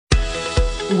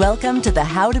Welcome to the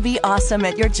How to Be Awesome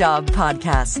at Your Job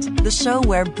podcast, the show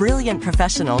where brilliant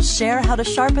professionals share how to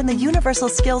sharpen the universal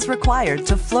skills required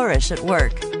to flourish at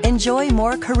work. Enjoy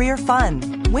more career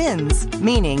fun, wins,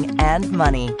 meaning, and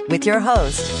money with your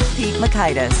host, Pete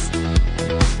Mockaitis.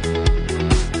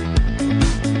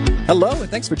 Hello, and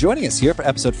thanks for joining us here for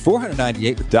episode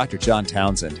 498 with Dr. John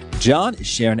Townsend. John is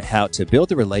sharing how to build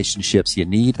the relationships you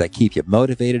need that keep you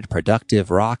motivated,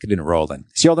 productive, rocking, and rolling.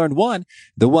 So you'll learn 1,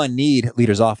 the one need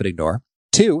leaders often ignore.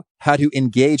 2, how to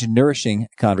engage in nourishing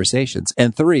conversations.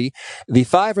 And 3, the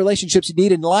 5 relationships you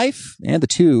need in life and the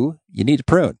 2 you need to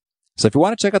prune. So if you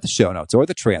want to check out the show notes or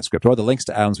the transcript or the links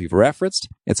to items we've referenced,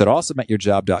 it's at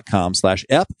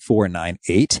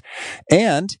awesomeatyourjob.com/ep498.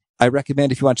 And I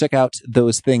recommend if you want to check out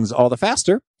those things all the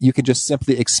faster, you can just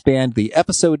simply expand the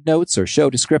episode notes or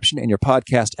show description in your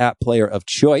podcast app player of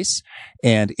choice.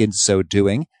 And in so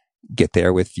doing, get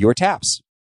there with your taps.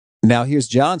 Now, here's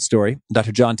John's story.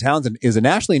 Dr. John Townsend is a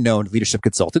nationally known leadership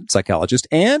consultant, psychologist,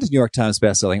 and New York Times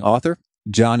bestselling author.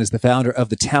 John is the founder of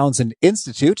the Townsend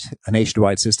Institute, a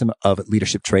nationwide system of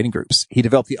leadership training groups. He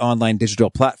developed the online digital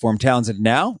platform Townsend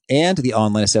Now and the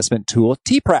online assessment tool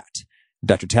TPRAT.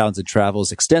 Dr. Townsend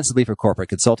travels extensively for corporate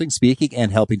consulting, speaking,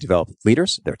 and helping develop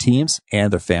leaders, their teams,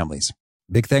 and their families.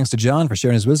 Big thanks to John for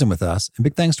sharing his wisdom with us, and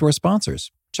big thanks to our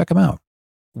sponsors. Check them out.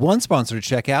 One sponsor to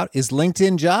check out is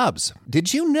LinkedIn Jobs.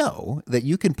 Did you know that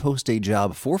you can post a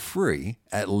job for free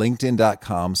at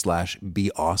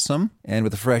linkedin.com/beawesome? And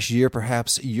with a fresh year,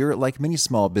 perhaps you're like many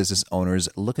small business owners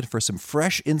looking for some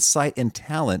fresh insight and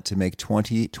talent to make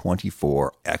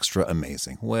 2024 extra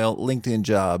amazing. Well, LinkedIn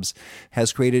Jobs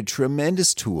has created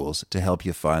tremendous tools to help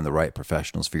you find the right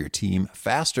professionals for your team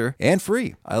faster and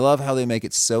free. I love how they make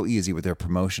it so easy with their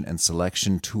promotion and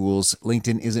selection tools.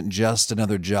 LinkedIn isn't just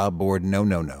another job board.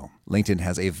 No. LinkedIn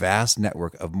has a vast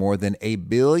network of more than 1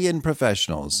 billion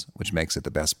professionals, which makes it the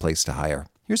best place to hire.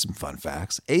 Here's some fun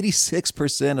facts.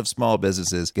 86% of small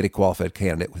businesses get a qualified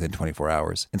candidate within 24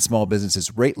 hours, and small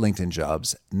businesses rate LinkedIn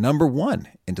Jobs number 1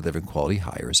 in delivering quality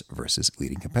hires versus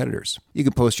leading competitors. You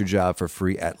can post your job for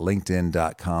free at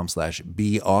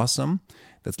linkedin.com/beawesome.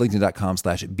 That's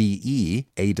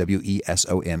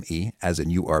linkedin.com/BEAWESOME, as in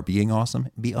you are being awesome,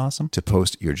 be awesome, to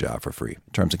post your job for free.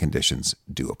 Terms and conditions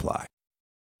do apply.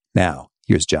 Now,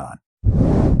 here's John.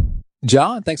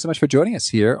 John, thanks so much for joining us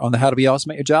here on the How to Be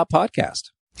Awesome at Your Job podcast.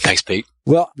 Thanks, Pete.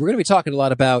 Well, we're going to be talking a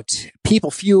lot about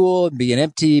people fuel and being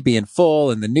empty, being full,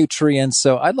 and the nutrients.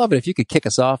 So I'd love it if you could kick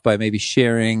us off by maybe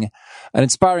sharing an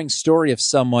inspiring story of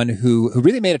someone who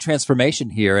really made a transformation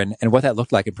here and what that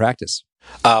looked like in practice.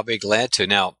 I'll be glad to.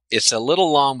 Now, it's a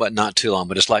little long, but not too long,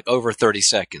 but it's like over 30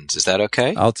 seconds. Is that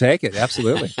okay? I'll take it.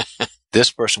 Absolutely. This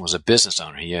person was a business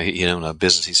owner. He owned a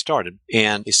business he started.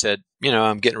 And he said,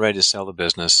 I'm getting ready to sell the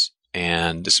business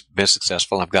and it's been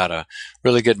successful. I've got a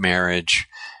really good marriage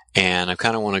and I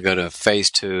kind of want to go to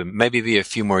phase 2, maybe be a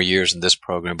few more years in this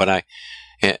program. But I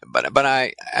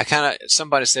kind of,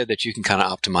 somebody said that you can kind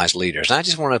of optimize leaders. And I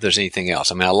just wonder if there's anything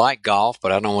else. I mean, I like golf,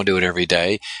 but I don't want to do it every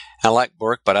day. I like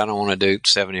work, but I don't want to do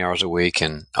 70 hours a week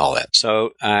and all that.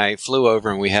 So I flew over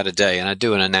and we had a day and I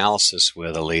do an analysis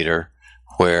with a leader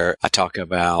where I talk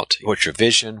about what's your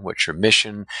vision, what's your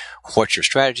mission, what's your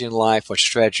strategy in life, what's your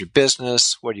strategy in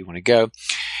business, where do you want to go?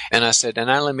 And I said, and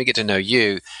now let me get to know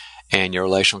you and your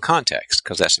relational context,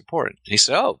 because that's important. And he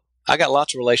said, I got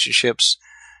lots of relationships,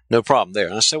 no problem there.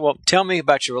 And I said, well, tell me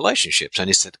about your relationships. And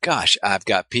he said, gosh, I've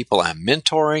got people I'm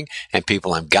mentoring and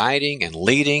people I'm guiding and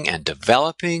leading and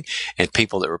developing and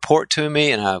people that report to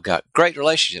me, and I've got great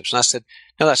relationships. And I said,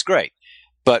 no, that's great.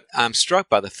 But I'm struck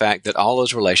by the fact that all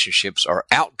those relationships are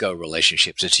outgo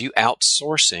relationships. It's you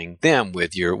outsourcing them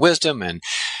with your wisdom and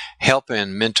helping,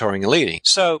 mentoring, and leading.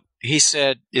 So he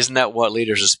said, isn't that what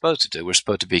leaders are supposed to do? We're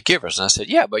supposed to be givers. And I said,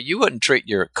 yeah, but you wouldn't treat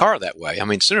your car that way. I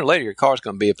mean, sooner or later, your car is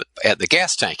going to be at the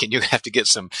gas tank and you have to get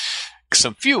some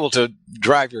fuel to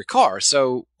drive your car.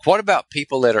 So what about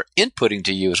people that are inputting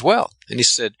to you as well? And he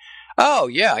said, oh,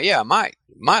 yeah, my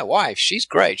wife, she's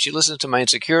great. She listens to my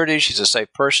insecurities. She's a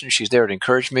safe person. She's there to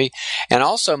encourage me. And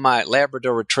also my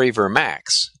Labrador Retriever,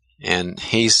 Max. And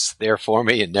he's there for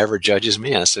me and never judges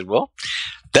me. And I said, well,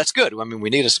 that's good. I mean,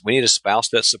 we need a spouse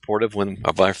that's supportive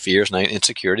of our fears and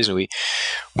insecurities. And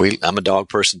I'm a dog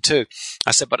person too.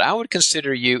 I said, but I would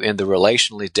consider you in the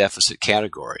relationally deficit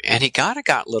category. And he got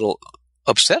a little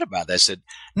upset about that. I said,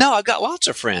 no, I got lots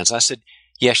of friends. I said,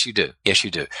 yes, you do. Yes, you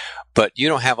do. But you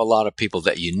don't have a lot of people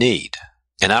that you need.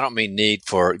 And I don't mean need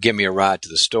for give me a ride to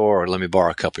the store or let me borrow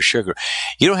a cup of sugar.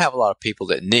 You don't have a lot of people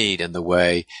that need in the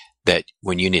way that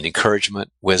when you need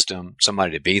encouragement, wisdom,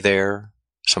 somebody to be there,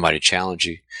 somebody to challenge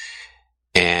you.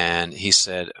 And he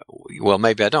said, well,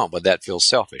 maybe I don't, but that feels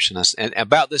selfish. And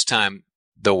about this time,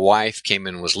 the wife came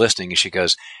in and was listening, and she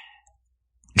goes,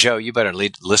 Joe, you better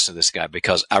listen to this guy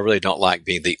because I really don't like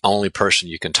being the only person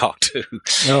you can talk to.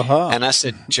 Uh-huh. And I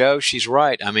said, Joe, she's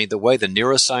right. I mean, the way the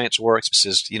neuroscience works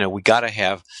says, we got to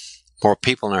have more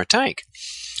people in our tank.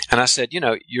 And I said,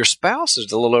 your spouse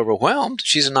is a little overwhelmed.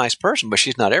 She's a nice person, but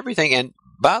she's not everything. And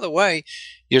by the way,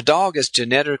 your dog is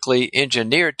genetically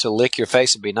engineered to lick your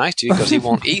face and be nice to you because he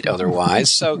won't eat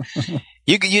otherwise. So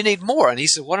you need more. And he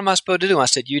said, what am I supposed to do? I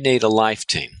said, you need a life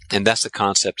team. And that's the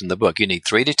concept in the book. You need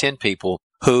 3 to 10 people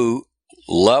who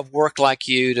love work like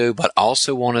you do, but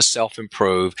also want to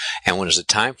self-improve. And when it's a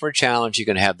time for a challenge, you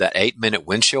can have that 8-minute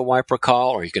windshield wiper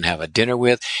call, or you can have a dinner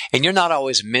with. And you're not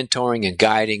always mentoring and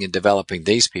guiding and developing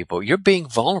these people. You're being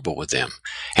vulnerable with them,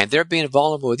 and they're being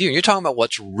vulnerable with you. And you're talking about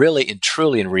what's really and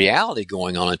truly in reality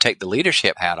going on, and take the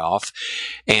leadership hat off,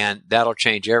 and that'll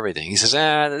change everything. He says,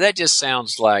 that just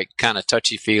sounds like kind of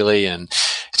touchy-feely, and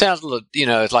it sounds a little,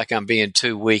 it's like I'm being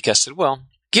too weak. I said, well,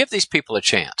 give these people a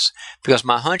chance, because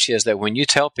my hunch is that when you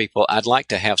tell people, I'd like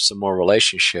to have some more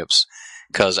relationships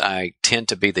because I tend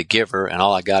to be the giver and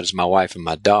all I got is my wife and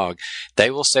my dog, they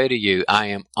will say to you, I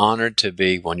am honored to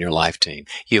be on your life team.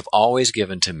 You've always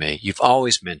given to me. You've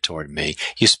always mentored me.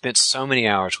 You spent so many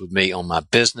hours with me on my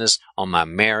business, on my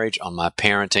marriage, on my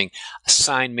parenting.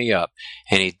 Sign me up.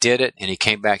 And he did it, and he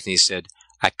came back and he said,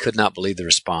 I could not believe the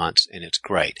response, and it's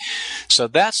great. So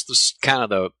that's kind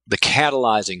of the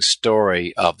catalyzing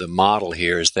story of the model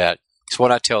here. Is that it's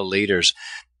what I tell leaders.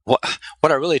 What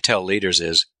I really tell leaders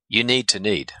is you need to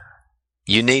need.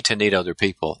 You need to need other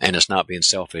people, and it's not being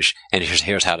selfish, and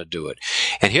here's how to do it.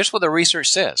 And here's what the research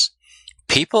says.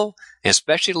 People,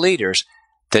 especially leaders,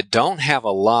 that don't have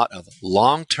a lot of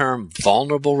long-term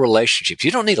vulnerable relationships, you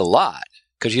don't need a lot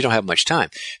because you don't have much time.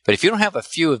 But if you don't have a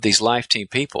few of these life team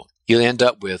people, you'll end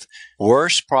up with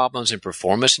worse problems in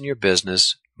performance in your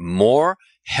business, more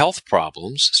health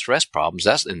problems, stress problems,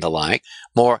 that's and the like,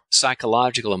 more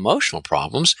psychological, emotional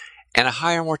problems, and a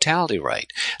higher mortality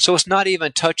rate. So it's not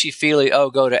even touchy-feely,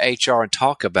 go to HR and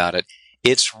talk about it.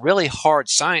 It's really hard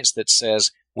science that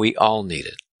says we all need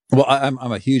it. Well, I'm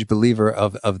a huge believer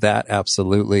of that.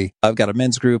 Absolutely. I've got a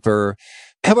men's group, or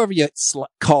however you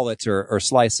call it or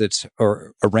slice it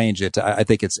or arrange it. I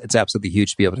think it's absolutely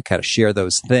huge to be able to kind of share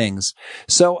those things.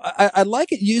 So I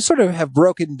like it. You sort of have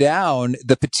broken down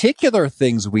the particular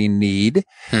things we need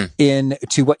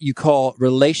into what you call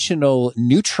relational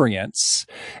nutrients.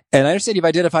 And I understand you've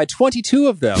identified 22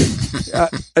 of them.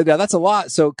 Now that's a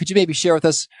lot. So could you maybe share with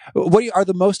us what are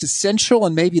the most essential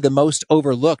and maybe the most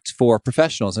overlooked for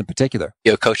professionals in particular?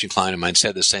 A coaching client of mine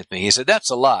said the same thing. He said,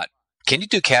 that's a lot. Can you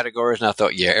do categories? And I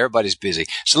thought, yeah, everybody's busy.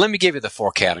 So let me give you the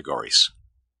 4 categories.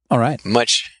 All right.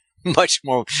 Much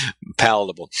more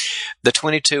palatable. The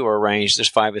 22 are arranged. There's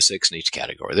 5 or 6 in each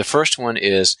category. The first one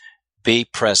is be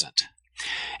present.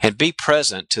 And be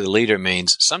present to the leader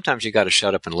means sometimes you got to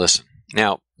shut up and listen.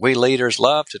 Now, we leaders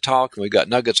love to talk, and we've got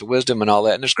nuggets of wisdom and all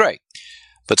that, and it's great.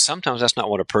 But sometimes that's not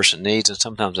what a person needs, and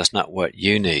sometimes that's not what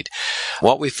you need.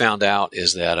 What we found out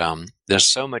is that there's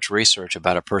so much research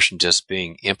about a person just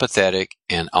being empathetic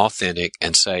and authentic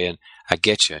and saying, I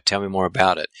get you, tell me more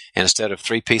about it. And instead of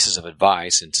 3 pieces of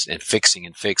advice and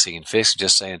fixing,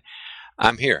 just saying,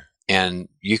 I'm here. And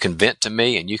you can vent to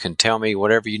me, and you can tell me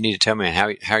whatever you need to tell me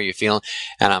and how you're feeling.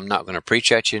 And I'm not going to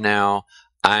preach at you now.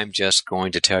 I'm just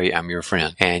going to tell you I'm your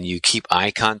friend. And you keep eye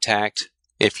contact.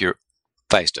 If you're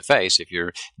face-to-face, if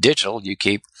you're digital, you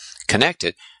keep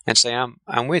connected and say,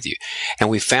 I'm with you. And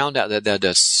we found out that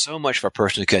does so much for a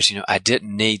person because, I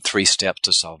didn't need 3 steps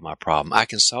to solve my problem. I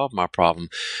can solve my problem,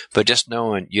 but just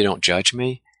knowing you don't judge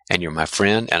me and you're my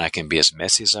friend and I can be as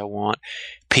messy as I want,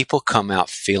 people come out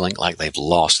feeling like they've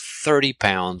lost 30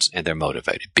 pounds and they're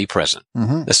motivated. Be present.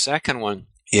 Mm-hmm. The second one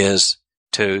is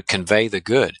to convey the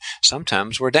good.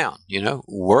 Sometimes we're down.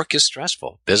 Work is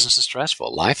stressful. Business is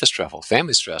stressful. Life is stressful.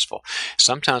 Family is stressful.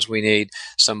 Sometimes we need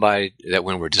somebody that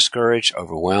when we're discouraged,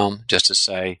 overwhelmed, just to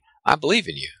say, I believe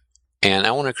in you. And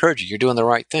I want to encourage you. You're doing the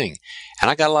right thing. And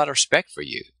I got a lot of respect for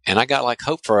you. And I got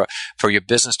hope for your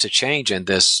business to change and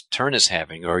this turn it's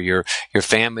having, or your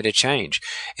family to change.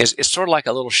 It's sort of like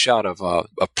a little shot of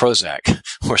Prozac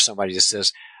where somebody just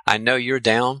says, I know you're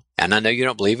down and I know you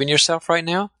don't believe in yourself right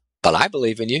now, but I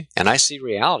believe in you, and I see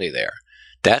reality there.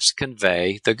 That's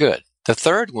convey the good. The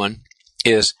third one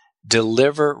is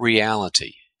deliver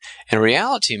reality. And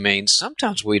reality means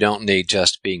sometimes we don't need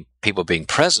just people being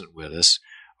present with us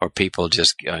or people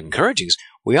just encouraging us.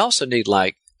 We also need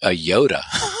like a Yoda,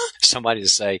 somebody to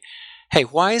say, hey,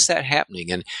 why is that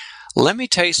happening? And Let me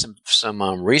tell you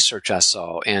some research I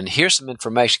saw, and here's some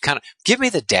information. Kind of give me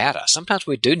the data. Sometimes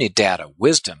we do need data,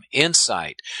 wisdom,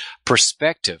 insight,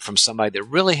 perspective from somebody that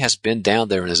really has been down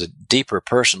there and is a deeper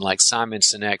person, like Simon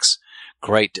Sinek's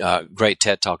great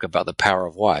TED Talk about the power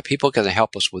of why. People can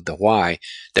help us with the why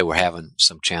that we're having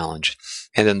some challenge.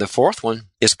 And then the fourth one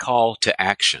is call to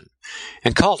action.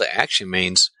 And call to action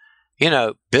means,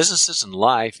 businesses and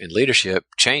life and leadership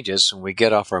changes when we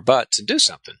get off our butts and do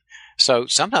something. So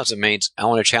sometimes it means I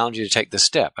want to challenge you to take this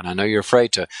step. And I know you're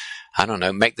afraid to,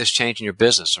 make this change in your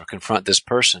business or confront this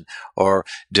person or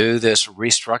do this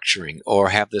restructuring or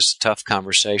have this tough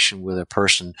conversation with a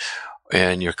person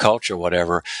in your culture,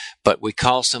 whatever. But we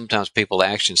call sometimes people to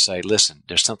action and say, listen,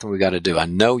 there's something we got to do. I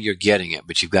know you're getting it,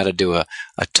 but you've got to do a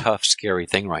tough, scary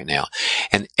thing right now.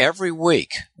 And every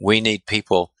week we need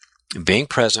people being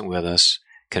present with us,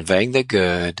 conveying the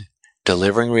good,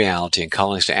 delivering reality and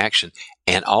calling us to action.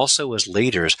 And also as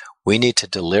leaders, we need to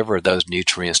deliver those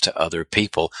nutrients to other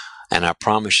people. And I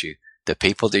promise you, the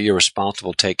people that you're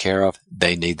responsible to take care of,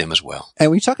 they need them as well. And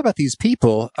when you talk about these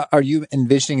people, are you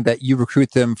envisioning that you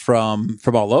recruit them from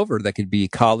all over? They could be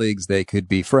colleagues, they could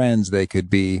be friends, they could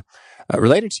be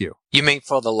related to you. You mean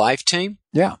for the life team?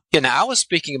 Yeah. Yeah. Now I was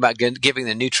speaking about giving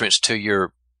the nutrients to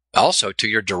your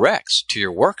directs, to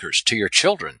your workers, to your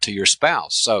children, to your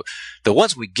spouse. So the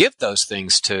ones we give those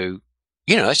things to,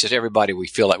 that's just everybody we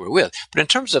feel like we're with. But in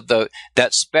terms of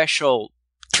that special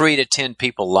 3 to 10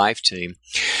 people life team,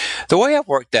 the way I've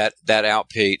worked that out,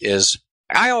 Pete, is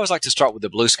I always like to start with the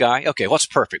blue sky. Okay, what's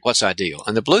perfect? What's ideal?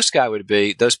 And the blue sky would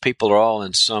be those people are all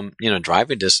in some,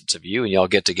 driving distance of you, and y'all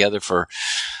get together for,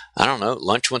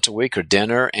 lunch once a week or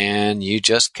dinner, and you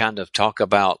just kind of talk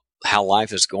about how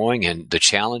life is going and the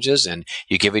challenges, and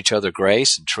you give each other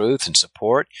grace and truth and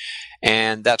support.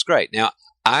 And that's great. Now,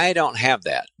 I don't have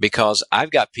that because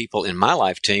I've got people in my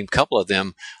life team, a couple of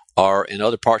them are in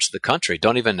other parts of the country,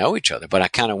 don't even know each other, but I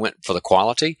kind of went for the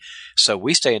quality. So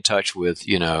we stay in touch with,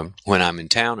 when I'm in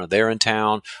town or they're in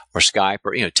town or Skype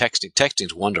or, texting.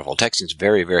 Texting's wonderful. Texting's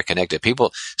very, very connected.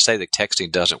 People say that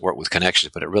texting doesn't work with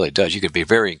connections, but it really does. You can be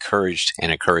very encouraged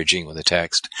and encouraging with a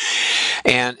text.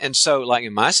 And so like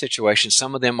in my situation,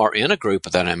 some of them are in a group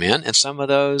that I'm in, and some of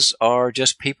those are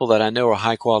just people that I know are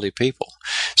high quality people.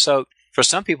 So for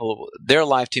some people, their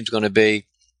life team's going to be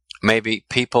maybe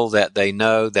people that they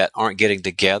know that aren't getting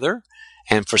together.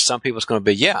 And for some people, it's going to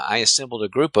be, I assembled a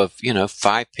group of,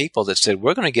 5 people that said,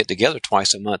 we're going to get together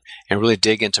twice a month and really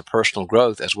dig into personal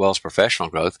growth as well as professional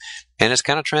growth. And it's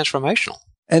kind of transformational.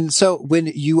 And so when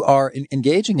you are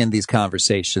engaging in these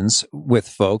conversations with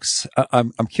folks,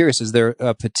 I'm curious, is there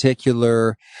a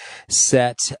particular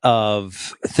set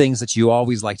of things that you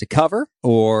always like to cover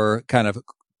or kind of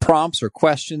prompts or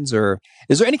questions, or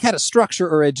is there any kind of structure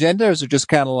or agenda, or is it just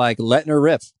kind of like letting her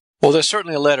rip? Well, there's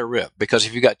certainly a let her rip, because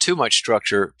if you got too much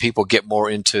structure, people get more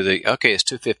into it's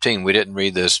 2:15, we didn't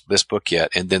read this book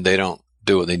yet, and then they don't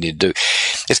do what they need to do.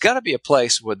 It's got to be a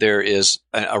place where there is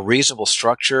a reasonable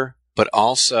structure, but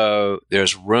also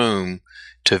there's room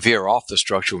to veer off the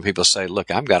structure when people say,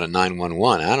 look, I've got a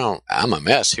 911. I'm a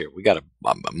mess here. We got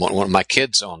one of my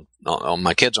kids on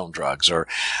my kids on drugs, or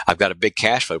I've got a big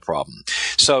cash flow problem.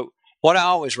 So what I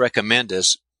always recommend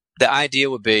is the idea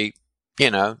would be,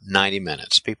 90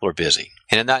 minutes. People are busy.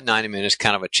 And in that 90 minutes,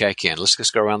 kind of a check-in. Let's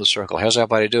just go around the circle. How's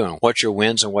everybody doing? What's your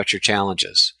wins and what's your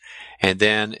challenges? And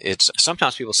then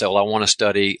sometimes people say, well, I want to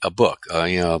study a book,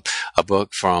 a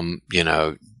book from,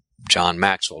 John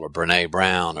Maxwell or Brene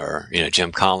Brown or,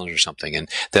 Jim Collins or something, and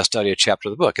they'll study a chapter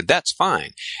of the book, and that's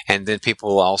fine. And then people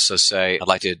will also say, I'd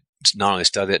like to not only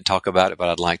study it and talk about it, but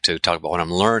I'd like to talk about what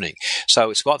I'm learning.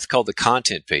 So it's what's called the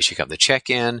content piece. You have the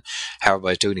check-in, how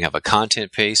everybody's doing, you have a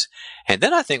content piece. And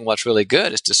then I think what's really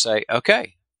good is to say,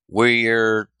 okay, we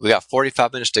got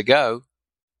 45 minutes to go.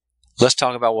 Let's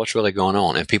talk about what's really going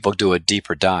on. And people do a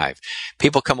deeper dive.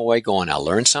 People come away going, I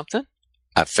learned something.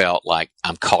 I felt like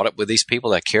I'm caught up with these people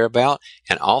that I care about.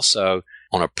 And also,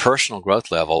 on a personal growth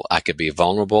level, I could be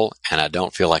vulnerable, and I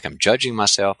don't feel like I'm judging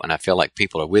myself, and I feel like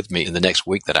people are with me in the next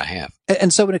week that I have.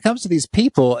 And so when it comes to these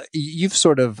people, you've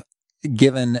sort of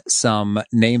given some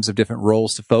names of different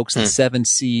roles to folks, the 7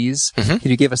 C's. Mm-hmm.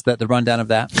 Can you give us the rundown of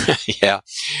that? Yeah,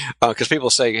 because people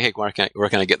say, hey, where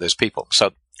can I get those people?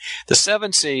 So the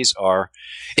 7 C's are,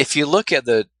 if you look at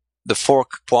the 4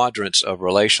 quadrants of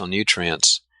relational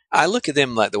nutrients, I look at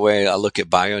them like the way I look at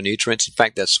bionutrients. In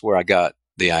fact, that's where I got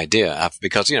the idea,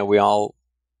 because we all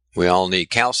need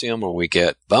calcium, or we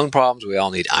get bone problems. We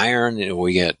all need iron,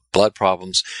 we get blood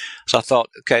problems. So I thought,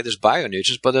 okay, there's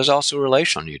bionutrients, but there's also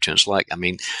relational nutrients. I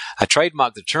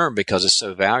trademarked the term because it's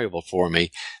so valuable for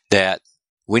me that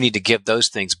we need to give those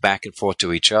things back and forth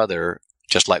to each other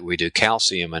just like we do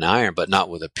calcium and iron, but not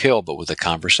with a pill, but with a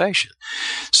conversation.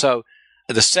 So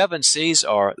the 7 C's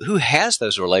are who has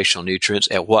those relational nutrients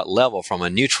at what level, from a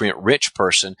nutrient-rich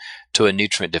person to a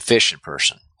nutrient-deficient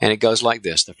person. And it goes like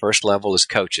this. The first level is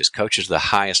coaches. Coaches are the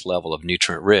highest level of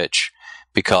nutrient-rich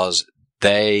because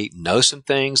they know some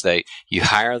things. You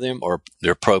hire them, or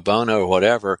they're pro bono or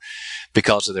whatever,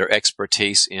 because of their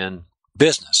expertise in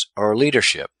business or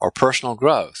leadership or personal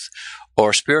growth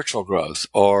or spiritual growth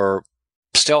or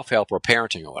self-help or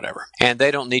parenting or whatever. And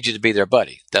they don't need you to be their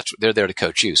buddy. They're there to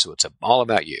coach you. So it's all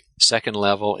about you. Second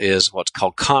level is what's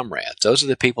called comrades. Those are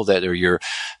the people that are your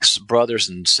brothers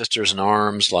and sisters in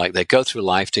arms. Like, they go through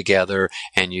life together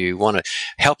and you want to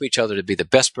help each other to be the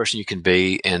best person you can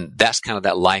be. And that's kind of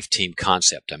that life team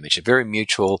concept I mentioned. Very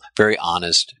mutual, very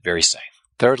honest, very safe.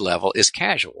 Third level is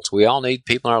casuals. We all need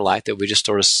people in our life that we just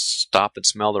sort of stop and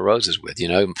smell the roses with.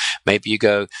 Maybe you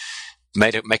go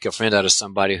make a friend out of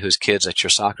somebody whose kid's at your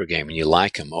soccer game and you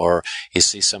like them, or you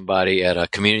see somebody at a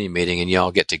community meeting and you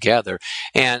all get together,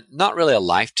 and not really a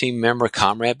life team member,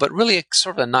 comrade, but really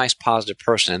sort of a nice, positive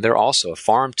person. And they're also a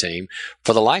farm team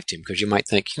for the life team, because you might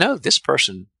think, this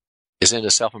person is into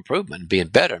self-improvement and being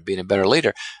better and being a better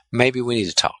leader. Maybe we need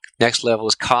to talk. Next level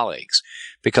is colleagues,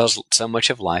 because so much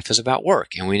of life is about work,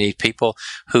 and we need people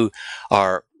who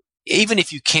are, even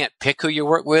if you can't pick who you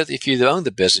work with, if you own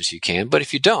the business, you can, but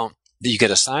if you don't, you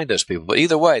get assigned those people. But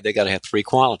either way, they got to have 3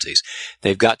 qualities.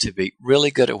 They've got to be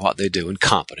really good at what they do and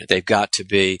competent. They've got to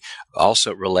be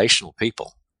also relational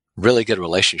people, really good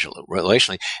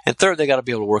relationally. And third, they got to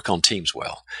be able to work on teams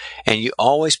well. And you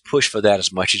always push for that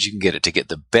as much as you can get it, to get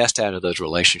the best out of those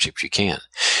relationships you can.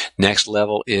 Next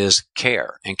level is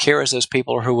care. And care is those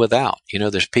people who are without.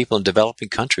 There's people in developing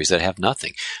countries that have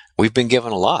nothing. We've been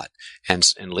given a lot, and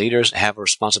leaders have a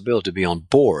responsibility to be on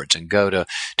boards and go to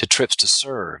trips to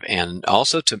serve, and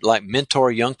also to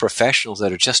mentor young professionals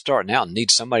that are just starting out and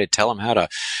need somebody to tell them how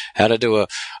to do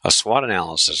a SWOT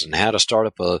analysis and how to start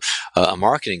up a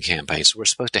marketing campaign. So we're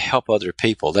supposed to help other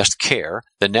people. That's care.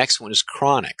 The next one is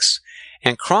chronics.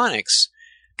 And chronics,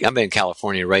 I've been in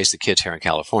California, raised the kids here in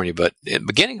California, but at the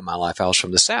beginning of my life, I was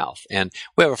from the South. And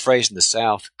we have a phrase in the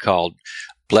South called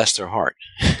bless their heart.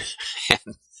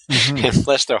 And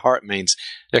bless their heart means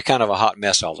they're kind of a hot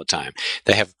mess all the time.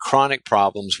 They have chronic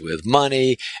problems with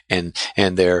money and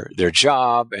their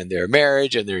job and their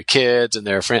marriage and their kids and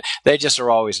their friends. They just are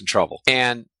always in trouble.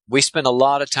 And we spend a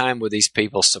lot of time with these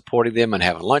people, supporting them and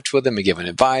having lunch with them and giving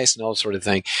advice and all sort of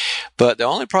thing. But the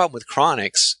only problem with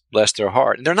chronics, bless their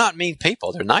heart, and they're not mean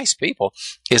people, they're nice people,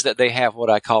 is that they have what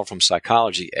I call from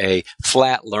psychology a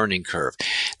flat learning curve.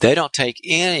 They don't take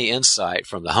any insight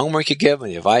from the homework you give them,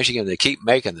 the advice you give them. They keep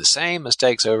making the same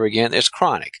mistakes over again. It's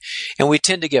chronic. And we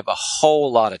tend to give a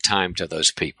whole lot of time to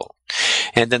those people.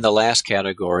 And then the last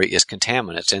category is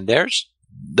contaminants. And there's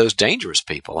those dangerous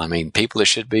people. I mean, people that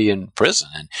should be in prison,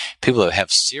 and people that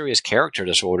have serious character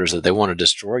disorders that they want to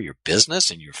destroy your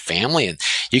business and your family, and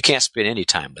you can't spend any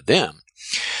time with them.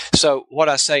 So what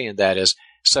I say in that is,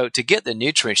 so to get the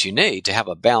nutrients you need to have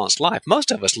a balanced life,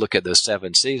 most of us look at those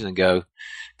 7 C's and go,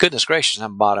 goodness gracious,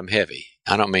 I'm bottom heavy.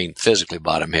 I don't mean physically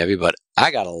bottom heavy, but I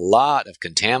got a lot of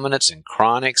contaminants and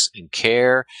chronics and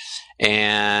care,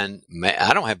 and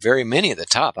I don't have very many at the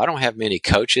top. I don't have many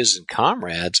coaches and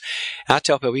comrades. And I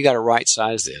tell people, you got to right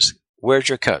size this. Where's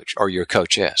your coach or your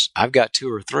coachess? I've got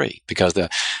 2 or 3, because the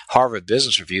Harvard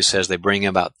Business Review says they bring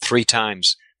about 3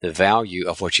 times the value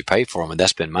of what you pay for them. And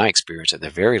that's been my experience at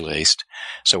the very least.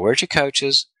 So where's your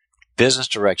coaches, business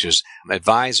directors,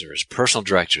 advisors, personal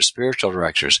directors, spiritual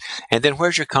directors? And then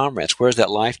where's your comrades? Where's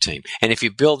that life team? And if you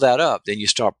build that up, then you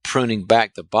start pruning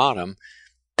back the bottom.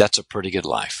 That's a pretty good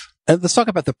life. Let's talk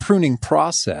about the pruning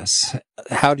process.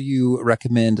 How do you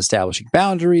recommend establishing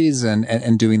boundaries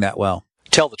and doing that well?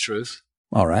 Tell the truth.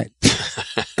 All right.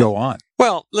 Go on.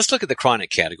 Well, let's look at the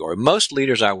chronic category. Most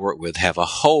leaders I work with have a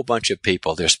whole bunch of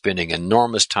people they're spending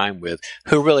enormous time with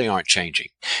who really aren't changing.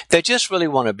 They just really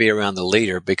want to be around the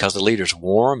leader because the leader's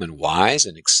warm and wise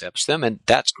and accepts them, and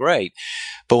that's great.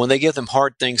 But when they give them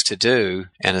hard things to do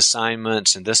and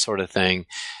assignments and this sort of thing,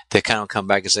 they kind of come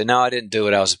back and say, no, I didn't do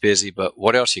it. I was busy, but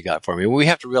what else you got for me? We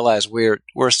have to realize we're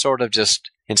sort of just,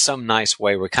 in some nice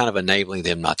way, we're kind of enabling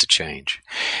them not to change.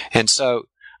 And so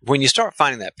when you start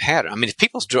finding that pattern, I mean, if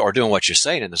people are doing what you're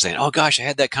saying and they're saying, oh gosh, I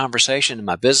had that conversation and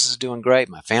my business is doing great,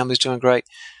 my family's doing great,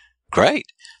 great.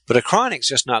 But a chronic's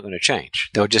just not going to change.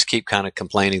 They'll just keep kind of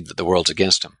complaining that the world's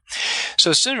against them.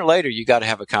 So sooner or later, you got to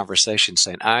have a conversation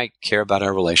saying, I care about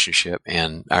our relationship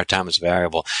and our time is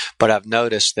valuable, but I've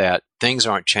noticed that things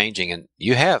aren't changing, and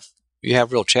you have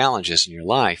real challenges in your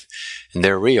life and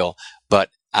they're real,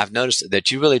 but I've noticed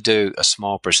that you really do a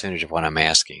small percentage of what I'm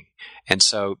asking. And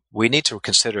so we need to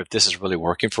consider if this is really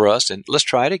working for us, and let's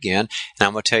try it again. And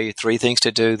I'm going to tell you 3 things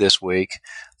to do this week,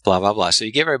 blah, blah, blah. So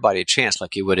you give everybody a chance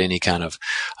like you would any kind of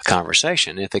a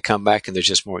conversation. And if they come back and there's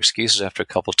just more excuses after a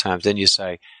couple of times, then you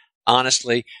say,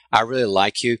 honestly, I really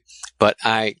like you, but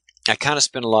I kind of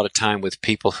spend a lot of time with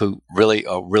people who really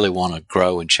want to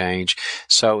grow and change.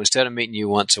 So instead of meeting you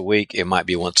once a week, it might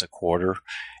be once a quarter.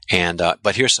 And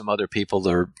but here's some other people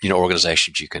that are,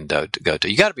 organizations you can go to.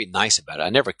 You got to be nice about it. I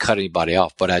never cut anybody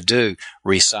off, but I do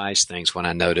resize things when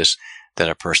I notice that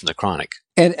a person's a chronic.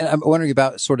 And I'm wondering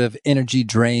about sort of energy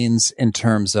drains in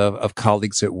terms of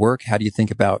colleagues at work. How do you think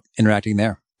about interacting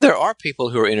there? There are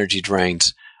people who are energy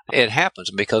drains. It happens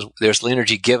because there's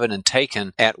energy given and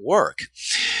taken at work.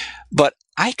 But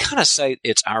I kind of say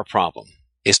it's our problem.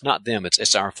 It's not them.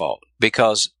 It's our fault,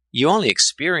 because you only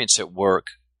experience at work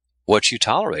what you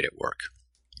tolerate at work,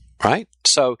 right?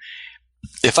 So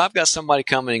if I've got somebody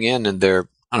coming in and they're,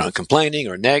 complaining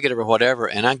or negative or whatever,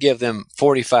 and I give them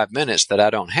 45 minutes that I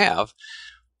don't have,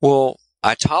 well,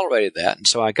 I tolerated that, and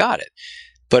so I got it.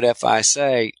 But if I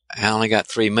say, I only got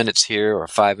 3 minutes here or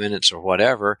 5 minutes or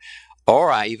whatever,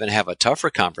 or I even have a tougher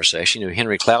conversation.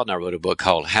 Henry Cloud and I wrote a book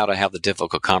called How to Have the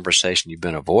Difficult Conversation You've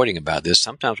Been Avoiding About This.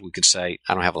 Sometimes we can say,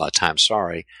 I don't have a lot of time.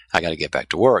 Sorry, I got to get back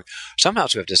to work.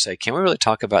 Sometimes we have to say, can we really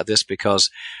talk about this?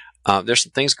 Because there's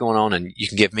some things going on, and you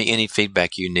can give me any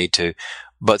feedback you need to,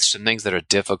 but some things that are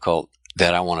difficult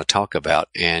that I want to talk about,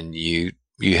 and you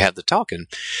have the talking.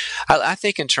 I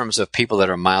think in terms of people that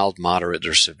are mild, moderate,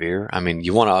 or severe,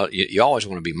 you always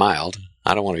want to be mild.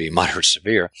 I don't want to be moderate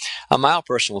severe. A mild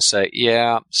person will say,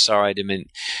 yeah, sorry, I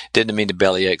didn't mean to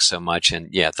bellyache so much. And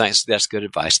yeah, thanks, that's good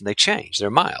advice. And they change. They're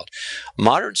mild.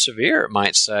 Moderate severe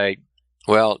might say,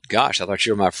 well, gosh, I thought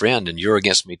you were my friend and you're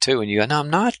against me too. And you go, no, I'm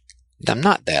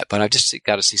not that, but I've just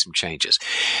got to see some changes.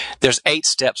 There's 8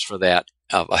 steps for that,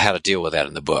 of how to deal with that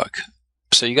in the book.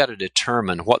 So you got to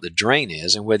determine what the drain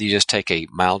is and whether you just take a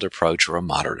mild approach or a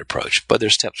moderate approach. But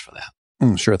there's steps for that.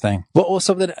 Sure thing. Well,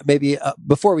 something maybe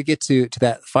before we get to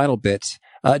that final bit,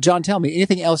 John, tell me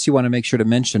anything else you want to make sure to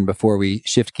mention before we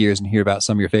shift gears and hear about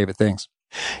some of your favorite things.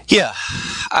 Yeah,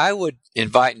 I would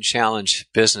invite and challenge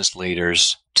business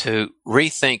leaders to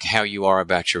rethink how you are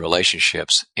about your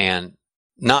relationships, and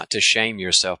not to shame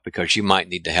yourself because you might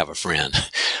need to have a friend.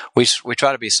 We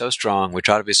try to be so strong. We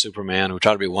try to be Superman. We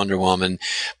try to be Wonder Woman.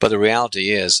 But the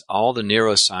reality is, all the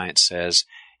neuroscience says,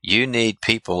 you need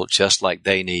people just like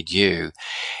they need you.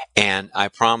 And I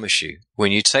promise you,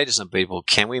 when you say to some people,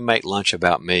 can we make lunch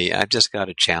about me? I've just got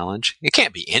a challenge. It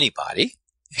can't be anybody.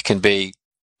 It can't be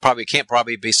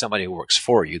somebody who works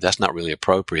for you. That's not really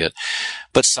appropriate.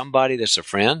 But somebody that's a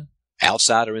friend,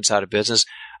 outside or inside of business,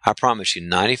 I promise you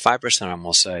 95% of them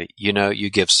will say,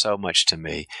 you give so much to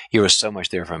me. You are so much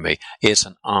there for me. It's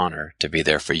an honor to be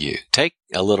there for you. Take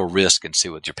a little risk and see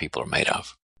what your people are made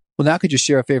of. Well, now could you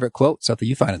share a favorite quote, something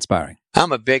you find inspiring?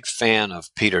 I'm a big fan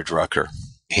of Peter Drucker.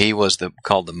 He was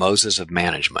called the Moses of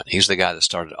management. He's the guy that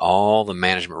started all the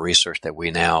management research that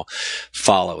we now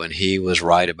follow, and he was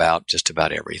right about just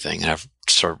about everything. And I've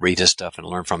sort of read his stuff and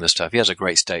learned from his stuff. He has a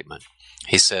great statement.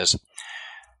 He says,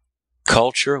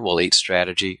 culture will eat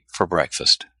strategy for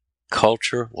breakfast.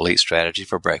 Culture will eat strategy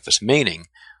for breakfast, meaning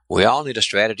we all need a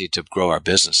strategy to grow our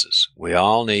businesses. We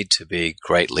all need to be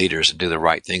great leaders and do the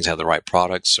right things, have the right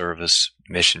product, service,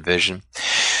 mission, vision.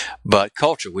 But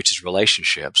culture, which is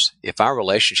relationships, if our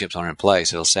relationships aren't in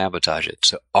place, it'll sabotage it.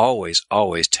 So always,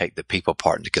 always take the people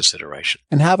part into consideration.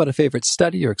 And how about a favorite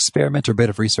study or experiment or bit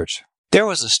of research? There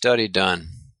was a study done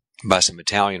by some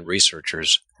Italian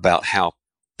researchers about how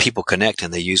people connect,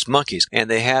 and they used monkeys. And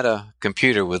they had a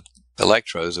computer with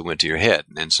electrodes that went to your head.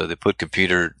 And so they put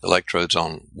computer electrodes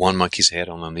on one monkey's head,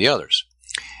 on the others.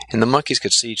 And the monkeys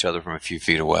could see each other from a few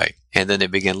feet away. And then they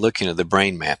began looking at the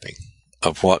brain mapping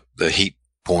of what the heat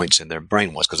points in their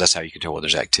brain was, because that's how you can tell whether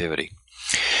there's activity.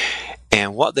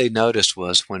 And what they noticed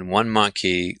was when one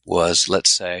monkey was,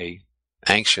 let's say,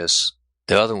 anxious,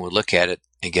 the other one would look at it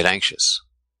and get anxious.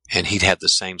 And he'd have the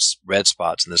same red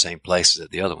spots in the same places as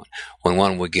the other one. When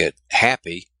one would get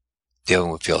happy, the other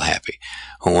one would feel happy.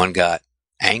 When one got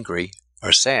angry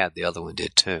or sad, the other one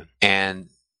did too. And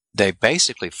they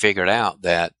basically figured out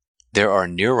that there are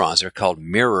neurons, they're called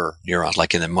mirror neurons,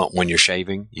 like when you're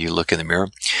shaving, you look in the mirror.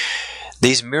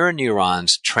 These mirror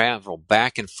neurons travel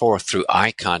back and forth through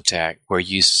eye contact, where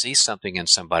you see something in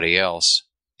somebody else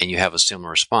and you have a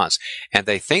similar response. And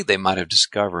they think they might have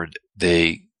discovered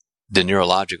the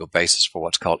neurological basis for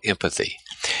what's called empathy.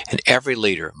 And every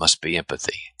leader must be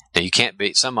empathy. Now, you can't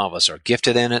be, some of us are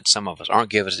gifted in it, some of us aren't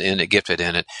gifted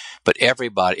in it, but every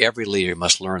leader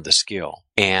must learn the skill.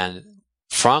 And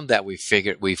from that,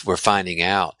 we're finding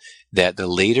out that the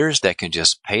leaders that can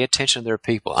just pay attention to their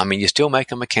people, I mean, you still make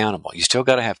them accountable. You still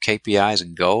got to have KPIs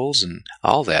and goals and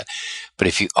all that. But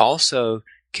if you also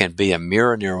can be a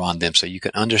mirror neuron them so you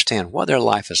can understand what their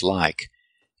life is like,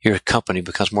 your company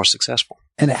becomes more successful.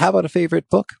 And how about a favorite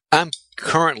book? I'm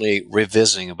currently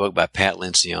revisiting a book by Pat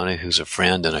Lencioni, who's a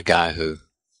friend and a guy who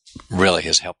really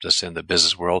has helped us in the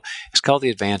business world. It's called The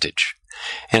Advantage.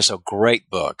 And it's a great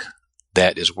book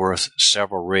that is worth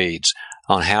several reads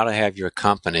on how to have your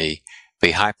company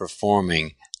be high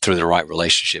performing through the right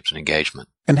relationships and engagement.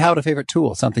 And how about a favorite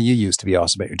tool, something you use to be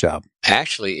awesome at your job?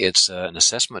 Actually, it's an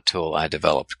assessment tool I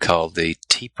developed called the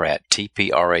TPRAT,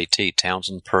 T-P-R-A-T,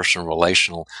 Townsend Personal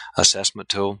Relational Assessment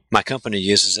Tool. My company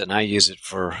uses it, and I use it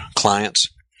for clients.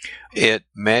 It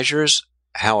measures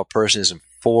how a person is in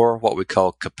 4 what we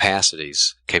call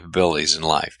capabilities in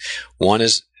life. One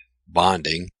is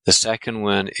bonding. The second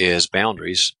one is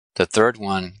boundaries. The third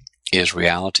one is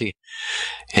reality.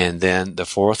 And then the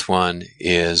fourth one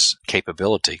is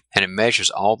capability. And it measures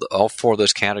all 4 of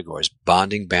those categories: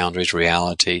 bonding, boundaries,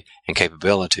 reality, and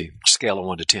capability, scale of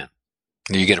 1 to 10.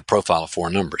 And you get a profile of 4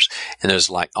 numbers. And there's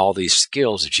like all these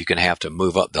skills that you can have to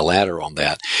move up the ladder on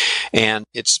that. And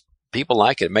people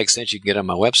like it. It makes sense. You can get it on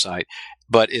my website.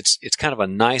 But it's kind of a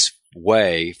nice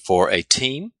way for a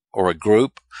team or a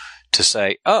group to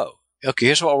say, oh, okay,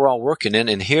 here's what we're all working in,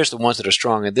 and here's the ones that are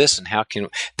strong in this, and how can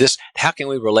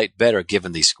we relate better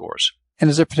given these scores? And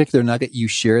is there a particular nugget you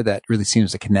share that really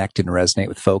seems to connect and resonate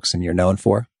with folks and you're known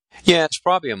for? Yeah, it's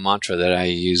probably a mantra that I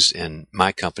use in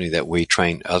my company that we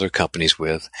train other companies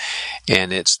with,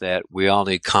 and it's that we all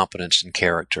need competence and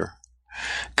character.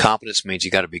 Competence means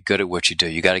you got to be good at what you do.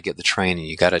 You got to get the training.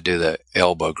 You got to do the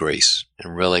elbow grease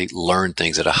and really learn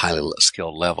things at a highly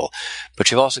skilled level. But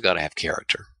you've also got to have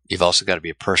character. You've also got to be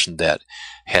a person that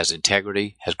has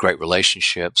integrity, has great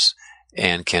relationships,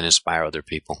 and can inspire other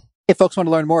people. If folks want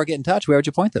to learn more, get in touch, where would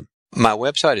you point them? My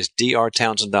website is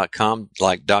drtownsend.com,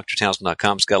 like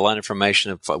drtownsend.com. It's got a lot of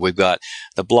information. We've got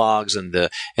the blogs and the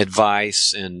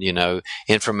advice and,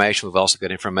 information. We've also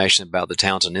got information about the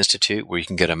Townsend Institute, where you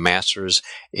can get a master's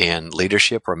in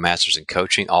leadership or a master's in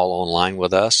coaching all online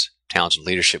with us. Townsend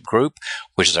Leadership Group,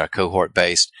 which is our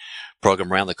cohort-based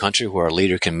program around the country where a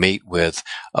leader can meet with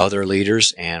other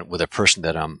leaders and with a person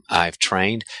that I've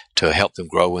trained to help them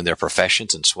grow in their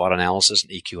professions and SWOT analysis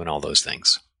and EQ and all those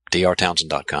things.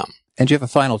 drtownsend.com. And do you have a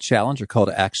final challenge or call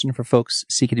to action for folks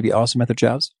seeking to be awesome at their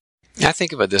jobs? I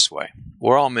think of it this way.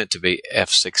 We're all meant to be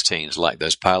F-16s, like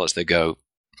those pilots that go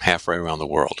halfway around the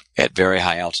world at very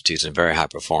high altitudes and very high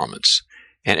performance.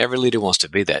 And every leader wants to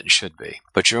be that and should be.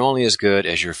 But you're only as good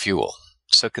as your fuel.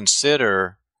 So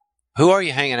consider, who are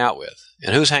you hanging out with?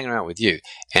 And who's hanging out with you?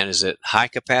 And is it high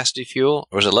capacity fuel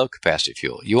or is it low capacity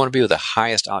fuel? You want to be with the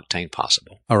highest octane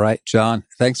possible. All right, John,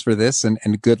 thanks for this and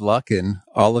good luck in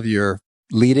all of your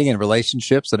leading and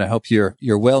relationships. And I hope you're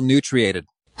well nutriated.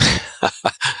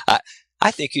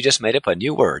 I think you just made up a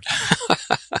new word.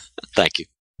 Thank you.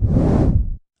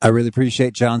 I really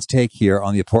appreciate John's take here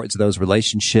on the importance of those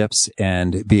relationships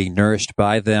and being nourished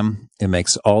by them. It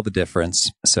makes all the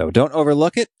difference. So don't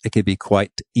overlook it. It can be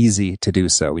quite easy to do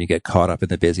so when you get caught up in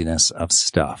the busyness of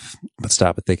stuff. But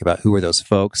stop and think about who are those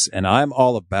folks. And I'm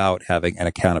all about having an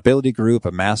accountability group,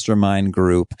 a mastermind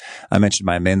group. I mentioned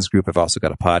my men's group. I've also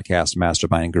got a podcast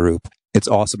mastermind group. It's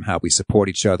awesome how we support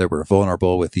each other. We're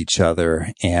vulnerable with each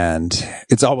other. And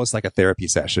it's almost like a therapy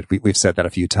session. We've said that a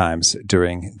few times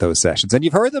during those sessions. And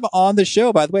you've heard them on the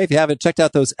show, by the way. If you haven't checked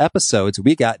out those episodes,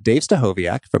 we got Dave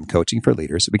Stachowiak from Coaching for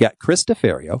Leaders. We got Chris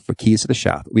DeFerrio for Keys to the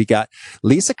Shop. We got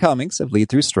Lisa Cummings of Lead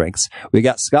Through Strengths. We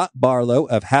got Scott Barlow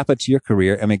of Happen to Your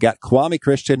Career. And we got Kwame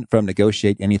Christian from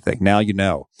Negotiate Anything. Now you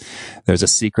know there's a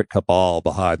secret cabal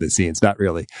behind the scenes. Not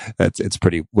really. It's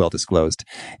pretty well disclosed.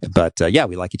 But yeah,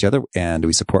 we like each other. And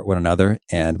we support one another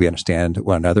and we understand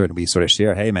one another and we sort of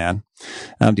share, hey man,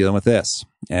 I'm dealing with this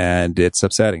and it's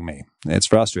upsetting me. It's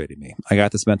frustrating me. I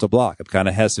got this mental block. I'm kind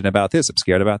of hesitant about this. I'm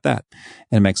scared about that.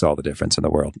 And it makes all the difference in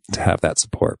the world to have that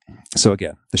support. So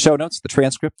again, the show notes, the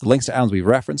transcript, the links to items we've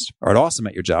referenced are at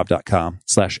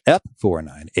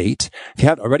awesomeatyourjob.com/EP498. If you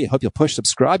haven't already, I hope you'll push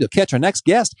subscribe. You'll catch our next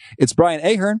guest. It's Brian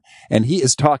Ahern and he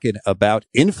is talking about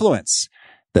influence.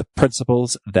 The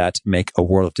principles that make a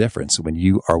world of difference when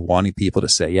you are wanting people to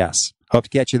say yes. Hope to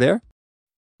catch you there.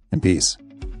 And peace.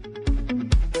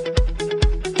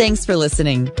 Thanks for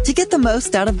listening. To get the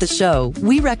most out of the show,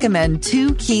 we recommend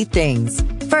 2 key things.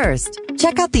 First,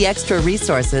 check out the extra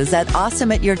resources at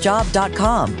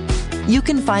awesomeatyourjob.com. You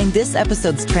can find this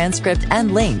episode's transcript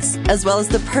and links, as well as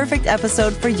the perfect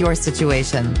episode for your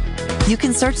situation. You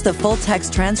can search the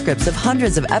full-text transcripts of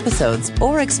hundreds of episodes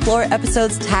or explore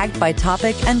episodes tagged by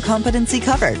topic and competency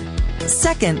covered.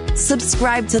 Second,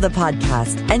 subscribe to the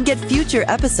podcast and get future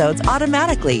episodes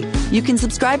automatically. You can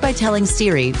subscribe by telling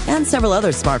Siri and several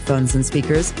other smartphones and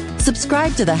speakers,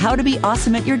 subscribe to the How to Be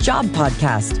Awesome at Your Job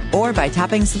podcast, or by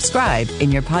tapping subscribe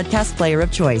in your podcast player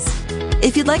of choice.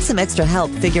 If you'd like some extra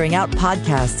help figuring out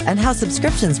podcasts and how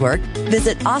subscriptions work,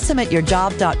 visit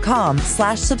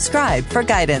awesomeatyourjob.com/subscribe for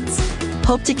guidance.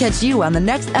 Hope to catch you on the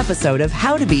next episode of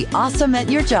How to Be Awesome at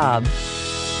Your Job.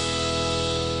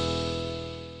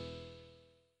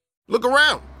 Look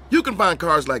around. You can find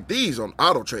cars like these on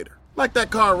AutoTrader, like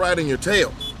that car riding your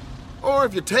tail. Or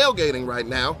if you're tailgating right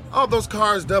now, all those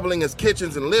cars doubling as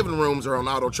kitchens and living rooms are on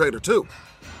AutoTrader too.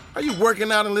 Are you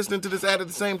working out and listening to this ad at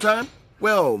the same time?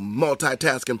 Well,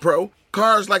 multitasking pro,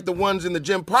 cars like the ones in the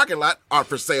gym parking lot are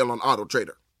for sale on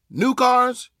AutoTrader. New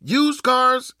cars, used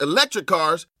cars, electric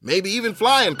cars, maybe even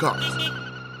flying cars.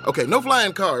 Okay, no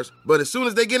flying cars, but as soon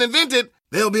as they get invented,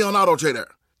 they'll be on AutoTrader.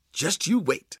 Just you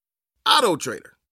wait. AutoTrader.